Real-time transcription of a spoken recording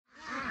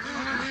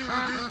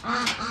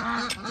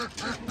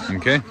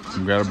Okay,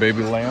 we've got a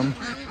baby lamb,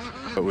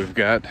 but we've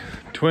got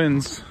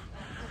twins.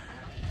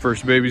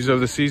 First babies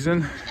of the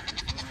season.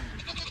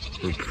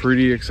 We're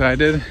pretty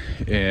excited,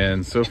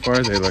 and so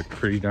far they look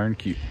pretty darn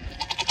cute.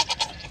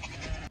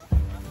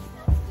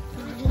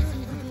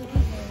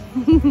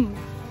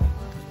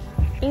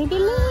 Baby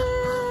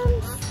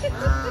lambs!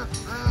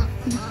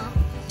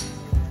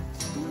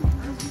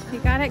 You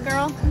got it,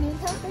 girl? Need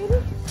help, baby?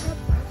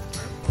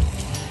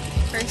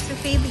 First to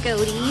feed the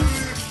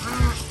goaties.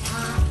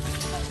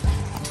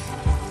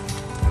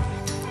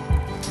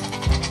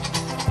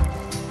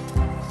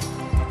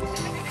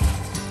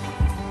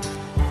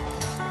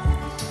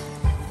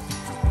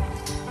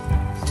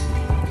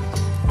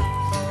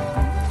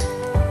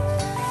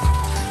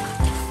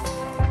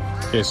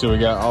 Okay, so we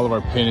got all of our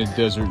painted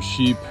desert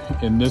sheep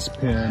in this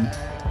pen.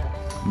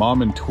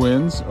 Mom and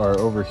twins are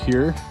over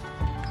here.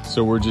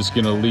 So we're just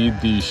gonna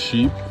lead these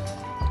sheep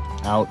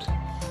out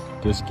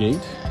this gate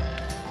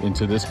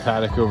into this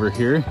paddock over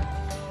here.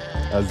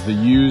 As the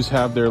ewes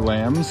have their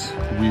lambs,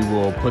 we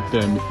will put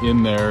them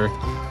in there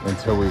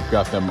until we've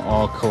got them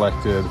all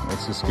collected.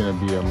 It's just gonna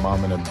be a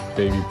mom and a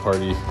baby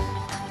party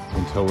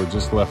until we're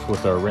just left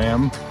with our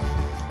ram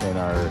and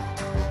our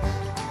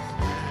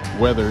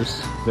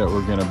wethers that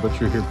we're gonna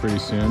butcher here pretty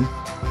soon,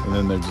 and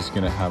then they're just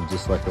gonna have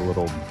just like a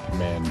little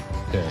man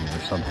pen or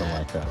something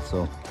like that.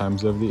 So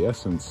time's of the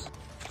essence.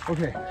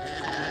 Okay.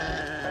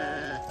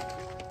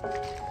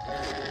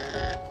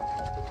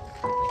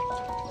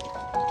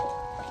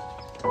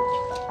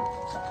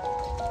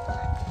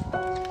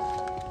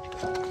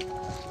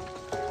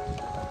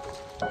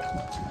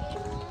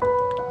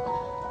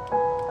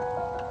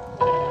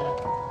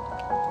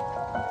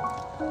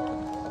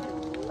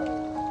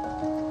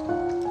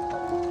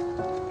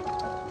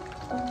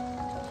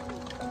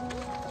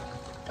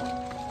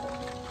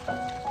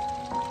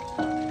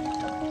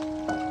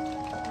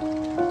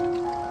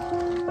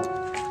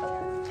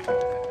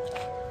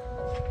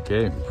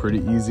 Okay,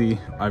 pretty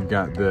easy. I've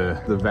got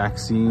the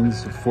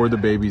vaccines for the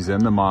babies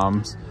and the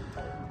moms.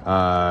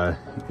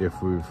 If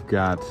we've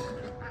got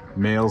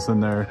males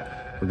in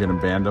there, we're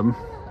gonna band them.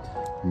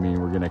 I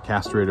mean, we're gonna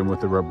castrate them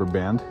with a rubber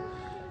band,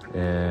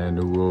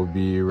 and we'll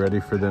be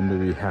ready for them to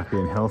be happy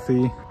and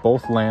healthy.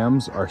 Both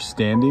lambs are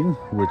standing,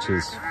 which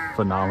is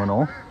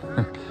phenomenal.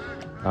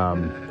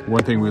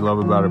 One thing we love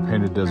about our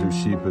painted desert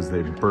sheep is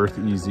they birth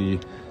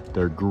easy.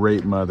 They're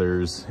great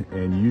mothers,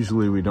 and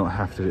usually we don't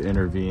have to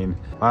intervene.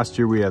 Last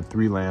year we had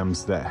 3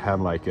 lambs that had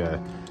like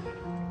a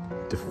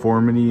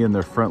deformity in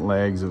their front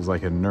legs. It was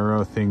like a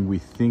neuro thing. We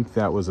think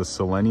that was a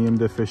selenium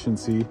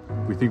deficiency.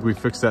 We think we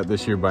fixed that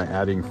this year by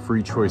adding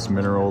free choice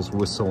minerals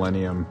with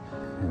selenium.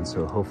 And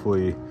so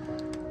hopefully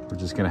we're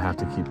just gonna have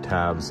to keep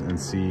tabs and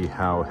see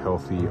how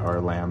healthy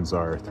our lambs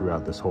are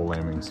throughout this whole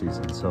lambing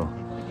season. So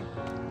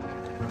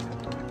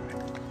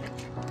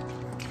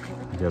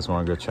you guys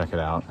wanna go check it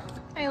out?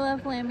 I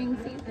love lambing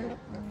season.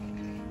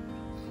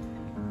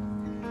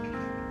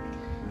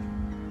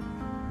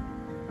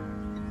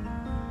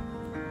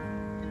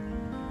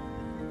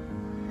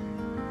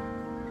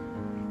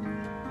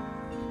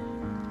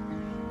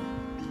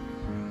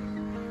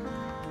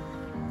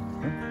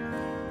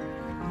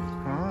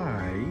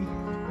 Hi.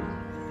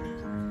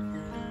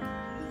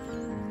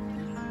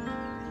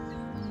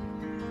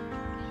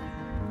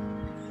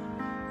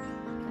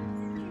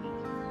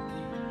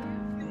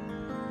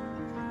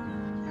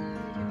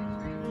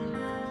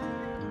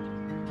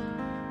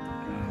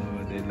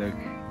 They look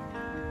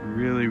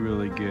really,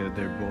 really good.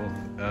 They're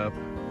both up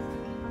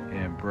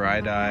and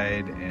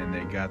bright-eyed, and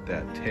they got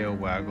that tail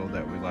waggle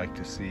that we like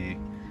to see.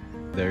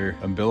 Their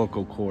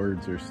umbilical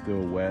cords are still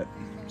wet,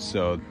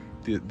 so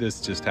this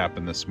just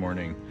happened this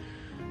morning.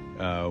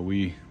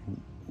 We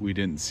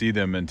didn't see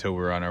them until we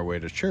were on our way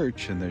to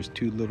church, and there's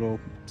 2 little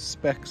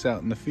specks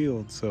out in the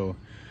field. So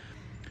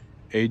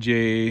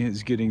AJ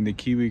is getting the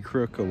kiwi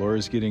crook,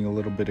 Alora's getting a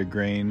little bit of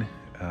grain.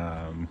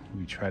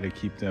 We try to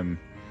keep them.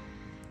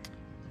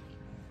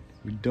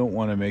 We don't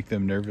want to make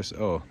them nervous.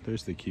 Oh,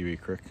 there's the kiwi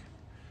crook.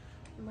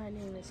 My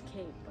name is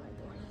Kate, by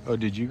the way. Oh,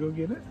 did you go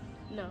get it?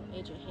 No,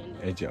 AJ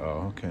handed it. AJ,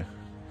 oh, okay.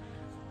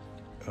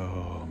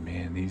 Oh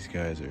man, these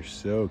guys are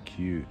so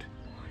cute.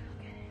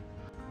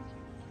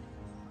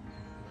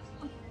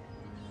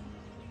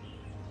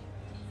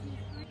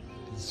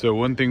 So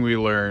one thing we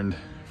learned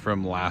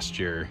from last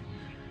year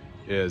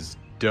is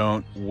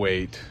don't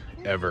wait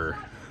ever.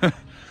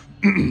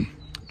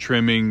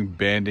 Trimming,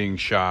 banding,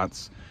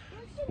 shots.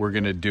 We're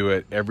gonna do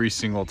it every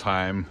single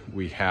time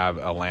we have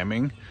a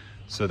lambing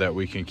so that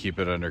we can keep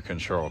it under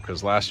control.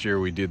 Because last year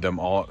we did them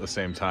all at the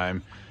same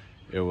time.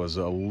 It was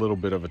a little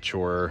bit of a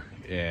chore,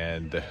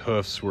 and the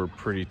hoofs were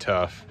pretty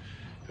tough.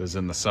 It was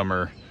in the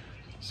summer.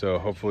 So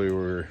hopefully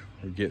we're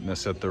getting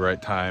this at the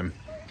right time.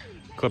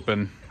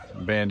 Clipping,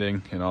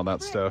 banding, and all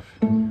that stuff.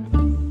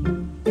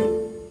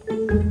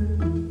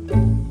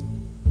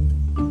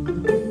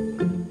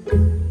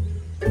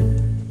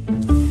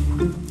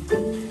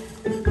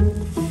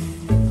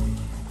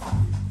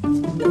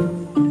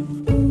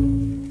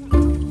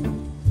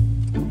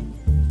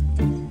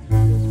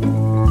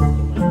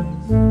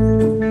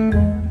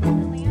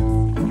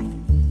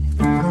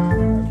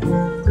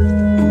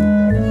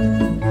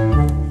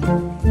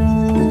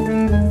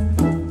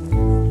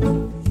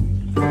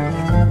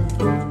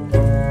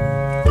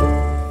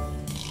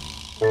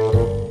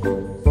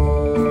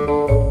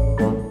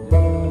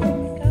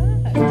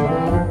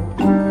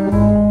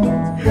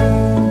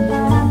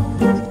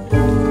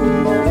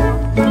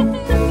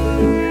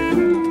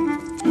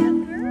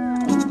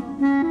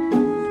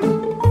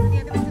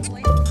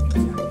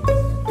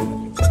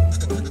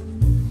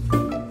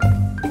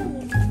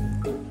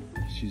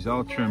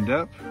 all trimmed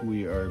up.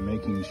 We are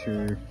making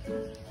sure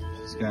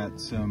she's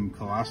got some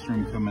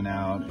colostrum coming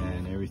out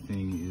and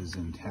everything is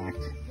intact.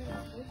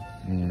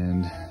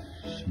 And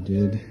she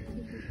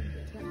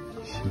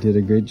did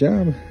a great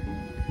job.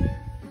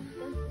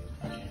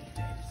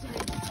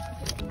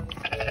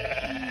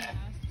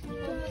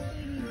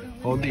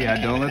 Hold the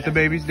don't let the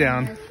babies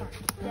down. Dad,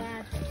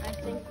 I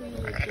think we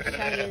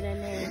decided a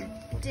name.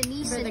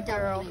 Denise and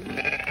girl.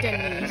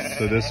 Denise.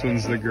 So this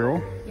one's the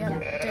girl. Yep,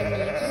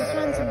 Denise. This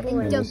one's a boy.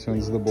 And this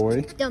one's the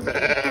boy.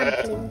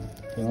 Dumpling.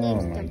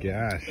 Oh my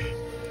gosh.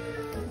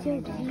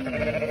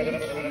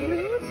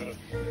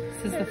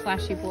 This is the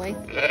flashy boy.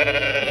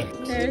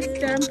 There's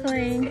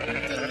Dumpling.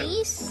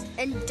 Denise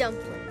and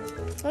Dumpling.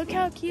 Look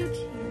how cute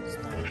she is.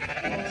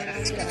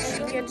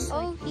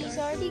 Oh, he's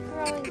already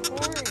growing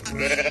horns.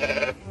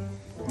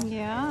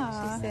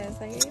 Yeah. She says,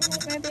 I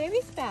want my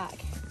babies back.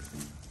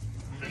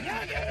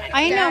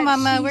 I know,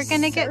 Mama. We're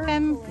going to get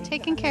them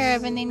taken care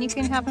of and then you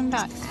can have them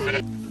back,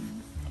 sweetie.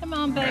 Come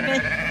on, baby.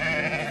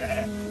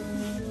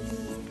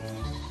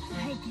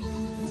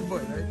 It's a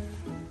boy, right?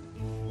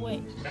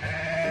 Wait.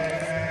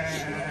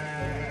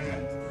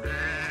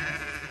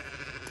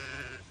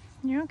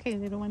 You're okay,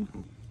 little one.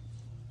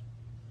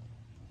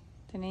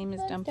 The name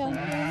is Dumpling.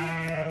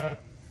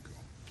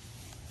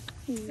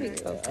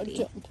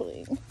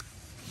 Dumpling.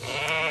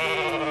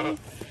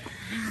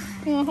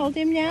 You want to hold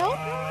him now?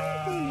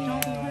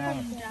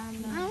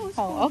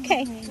 Oh,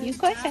 okay. You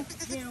go ahead.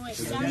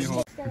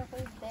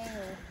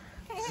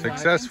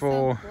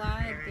 Successful. I'm so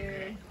glad,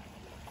 dude.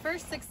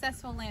 First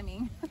successful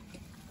lambing.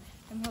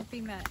 I'm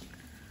hoping that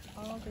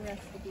all the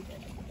rest will be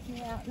good.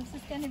 Yeah, this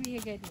is going to be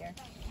a good year.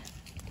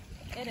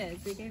 It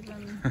is. We gave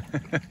them...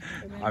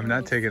 I'm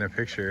not taking a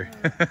picture.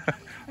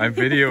 I'm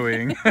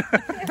videoing.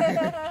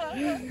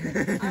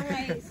 All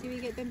right, so we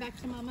get them back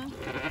to Mama?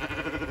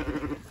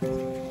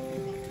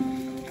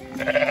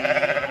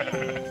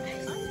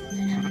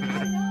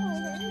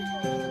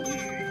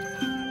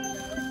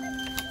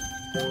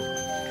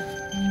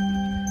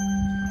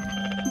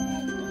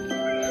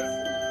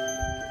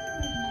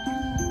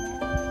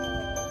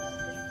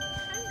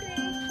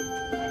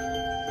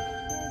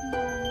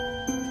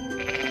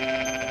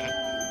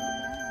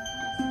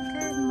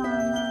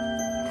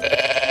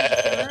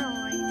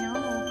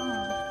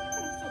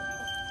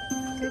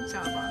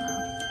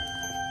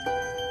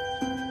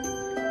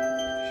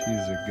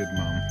 She's a good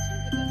mom.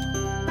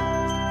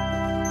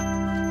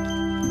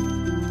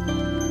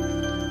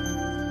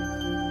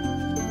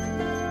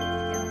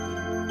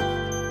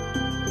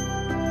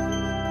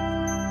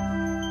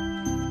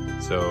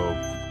 So,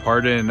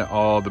 pardon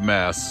all the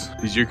mess.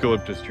 These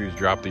eucalyptus trees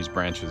drop these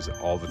branches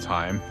all the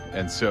time.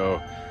 And so,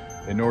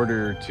 in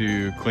order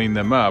to clean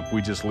them up,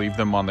 we just leave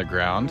them on the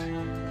ground,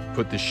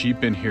 put the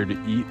sheep in here to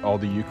eat all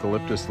the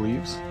eucalyptus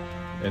leaves.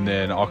 And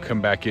then I'll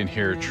come back in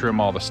here, trim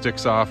all the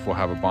sticks off. We'll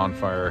have a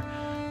bonfire,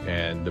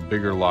 and the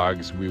bigger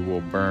logs we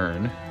will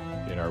burn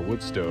in our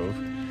wood stove,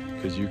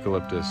 because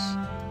eucalyptus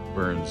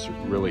burns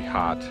really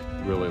hot,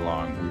 really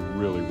long. We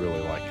really,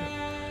 really like it.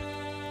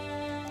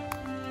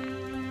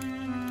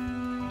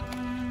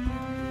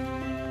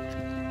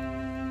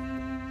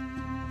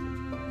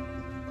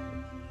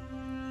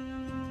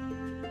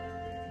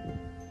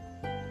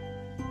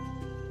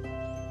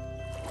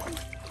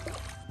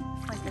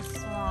 Like a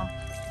swamp.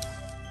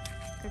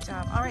 Good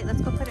job. All right,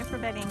 let's go put it for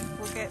bedding.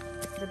 We'll get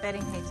the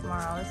bedding hay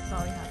tomorrow. This is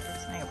all we have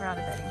for tonight. We're out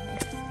of bedding hay.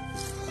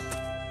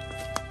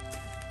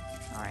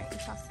 All right, we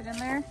toss it in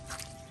there.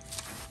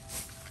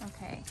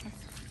 Okay,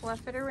 let's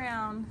fluff it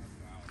around.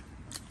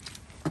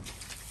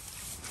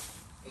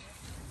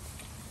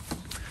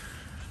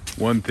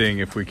 One thing,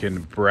 if we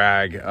can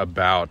brag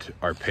about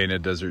our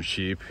painted desert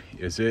sheep,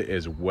 is it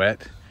is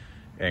wet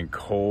and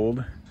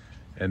cold,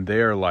 and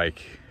they are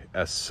like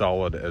as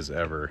solid as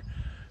ever.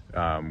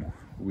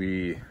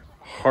 We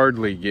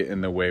hardly get in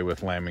the way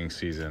with lambing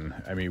season.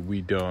 I mean,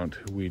 we don't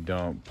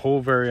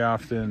pull very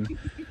often.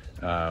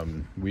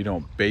 We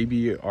don't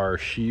baby our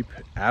sheep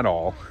at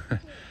all.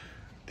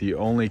 The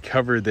only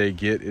cover they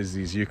get is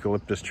these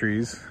eucalyptus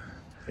trees,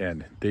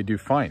 and they do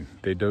fine.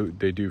 They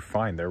do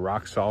fine. They're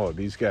rock solid.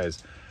 These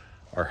guys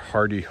are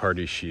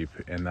hardy sheep,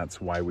 and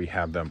that's why we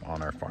have them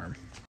on our farm.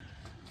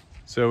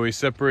 So we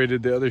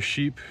separated the other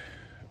sheep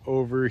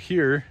over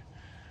here,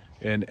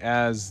 and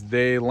as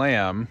they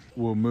lamb,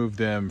 we'll move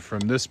them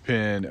from this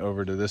pen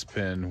over to this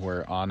pen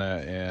where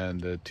Anna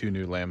and the two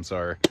new lambs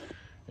are,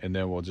 and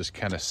then we'll just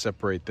kind of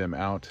separate them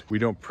out. We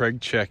don't preg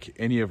check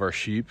any of our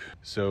sheep,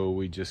 so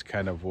we just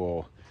kind of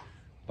will,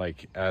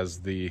 like,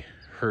 as the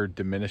herd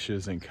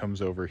diminishes and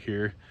comes over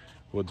here,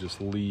 we'll just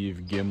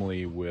leave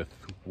Gimli with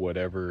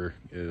whatever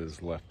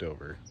is left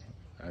over.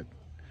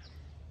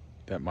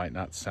 That might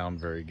not sound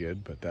very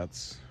good, but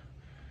that's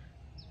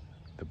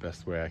the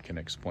best way I can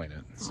explain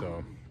it.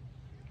 So,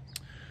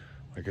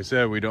 like I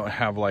said, we don't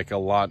have like a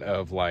lot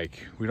of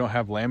we don't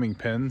have lambing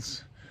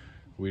pens.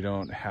 We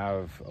don't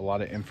have a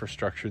lot of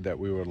infrastructure that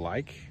we would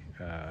like.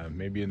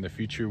 Maybe in the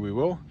future we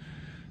will,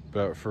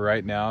 but for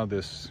right now,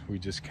 we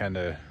just kind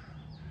of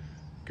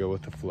go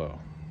with the flow.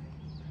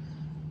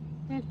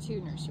 We have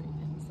two nursery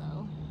pens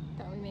though.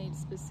 that we made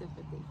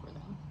specifically for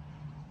them.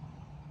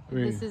 I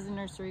mean, this is a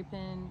nursery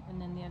pen,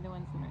 and then the other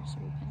one's a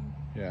nursery pen.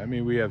 Yeah, I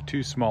mean, we have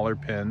 2 smaller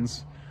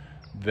pens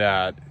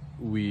that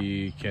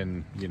we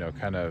can, you know,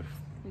 kind of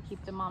We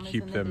keep the mamas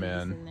keep and the them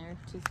babies in. in there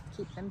to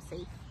keep them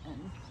safe,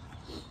 and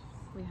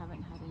we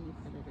haven't had any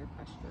predator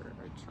pressure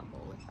or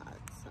trouble with that,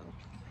 so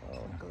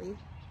luckily.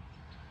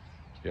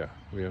 Yeah,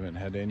 we haven't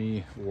had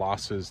any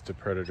losses to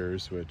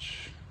predators,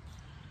 which...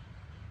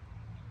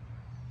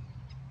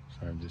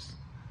 Sorry, I'm just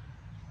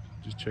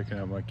checking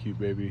out my cute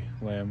baby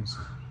lambs.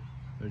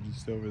 They're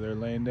just over there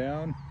laying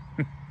down.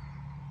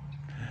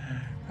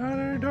 Oh,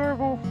 they're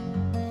adorable.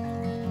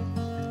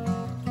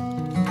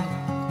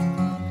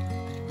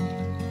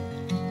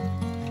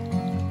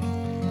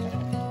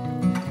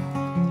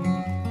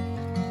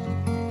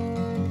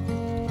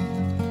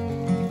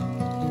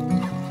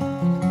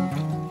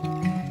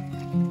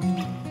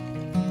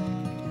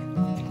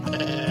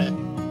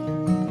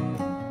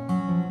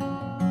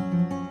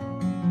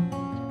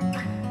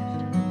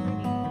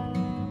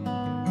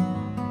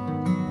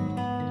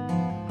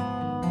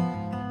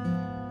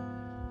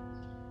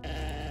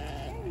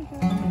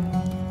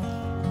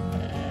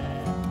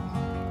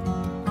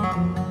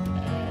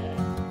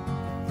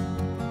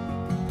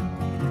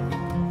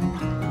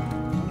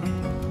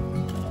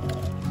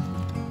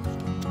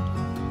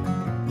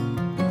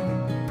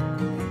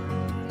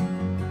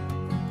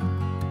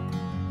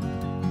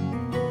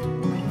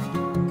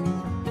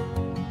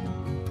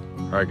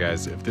 All right,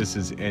 guys, if this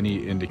is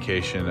any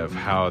indication of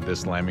how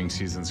this lambing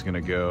season's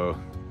gonna go,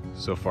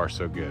 so far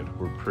so good.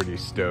 We're pretty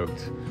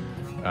stoked.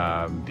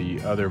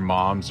 The other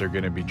moms are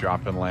gonna be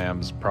dropping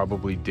lambs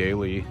probably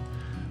daily.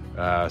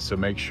 So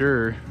make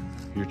sure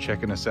you're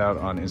checking us out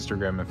on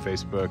Instagram and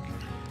Facebook,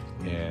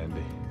 and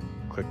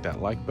click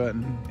that like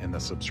button and the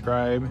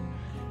subscribe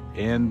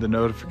and the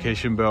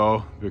notification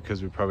bell,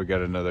 because we probably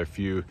got another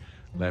few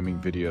lambing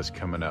videos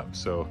coming up.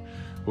 So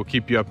we'll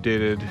keep you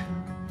updated.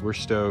 We're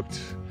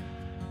stoked.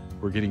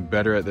 We're getting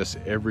better at this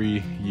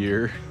every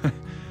year.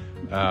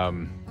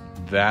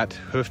 That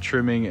hoof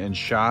trimming and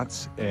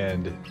shots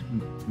and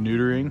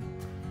neutering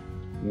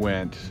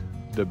went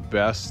the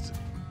best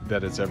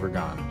that it's ever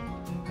gone.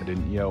 I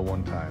didn't yell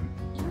one time.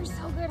 You were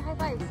so good. High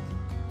fives.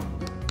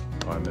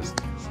 Oh, I missed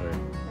it. Sorry.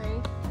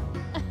 Right?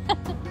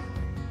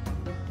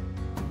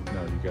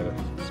 No, you gotta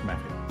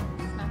smack it.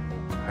 Smack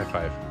it. High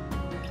five.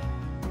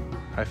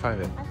 High five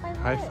it. High five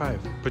High it. five.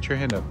 Put your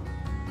hand up.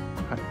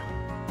 Hi.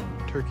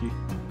 Turkey.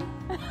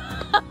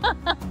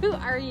 Who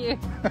are you?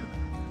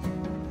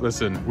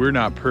 Listen, we're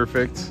not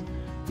perfect.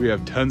 We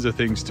have tons of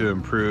things to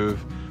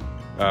improve.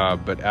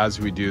 But as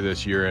we do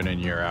this year in and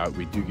year out,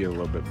 we do get a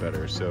little bit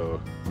better. So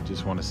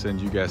just want to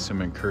send you guys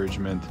some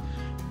encouragement.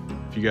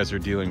 If you guys are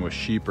dealing with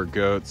sheep or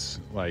goats,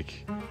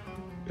 like,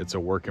 it's a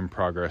work in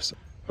progress.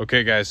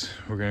 Okay, guys,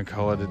 we're going to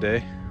call it a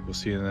day. We'll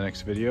see you in the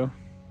next video.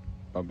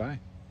 Bye-bye.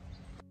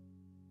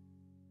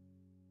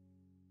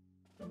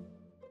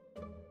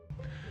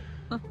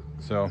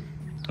 So,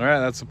 all right,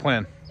 that's the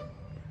plan.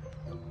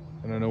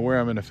 I don't know where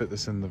I'm gonna fit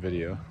this in the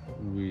video.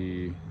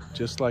 We,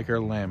 just like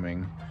our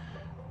lambing,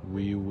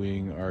 we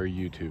wing our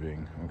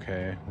YouTubing,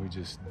 okay? We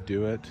just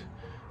do it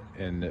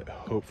and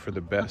hope for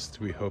the best.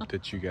 We hope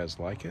that you guys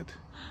like it.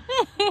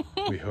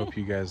 We hope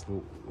you guys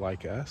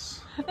like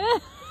us.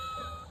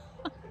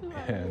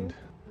 And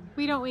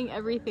we don't wing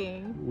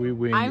everything. we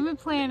wing I'm a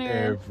planner.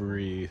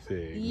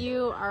 everything.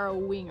 You are a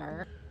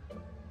winger.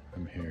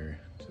 I'm here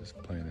just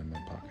playing in my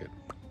pocket.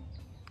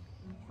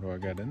 What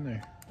do I got in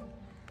there?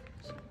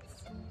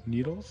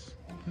 Needles?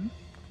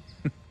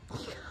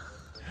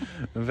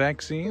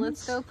 Vaccines?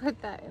 Let's go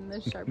put that in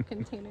the sharp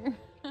container.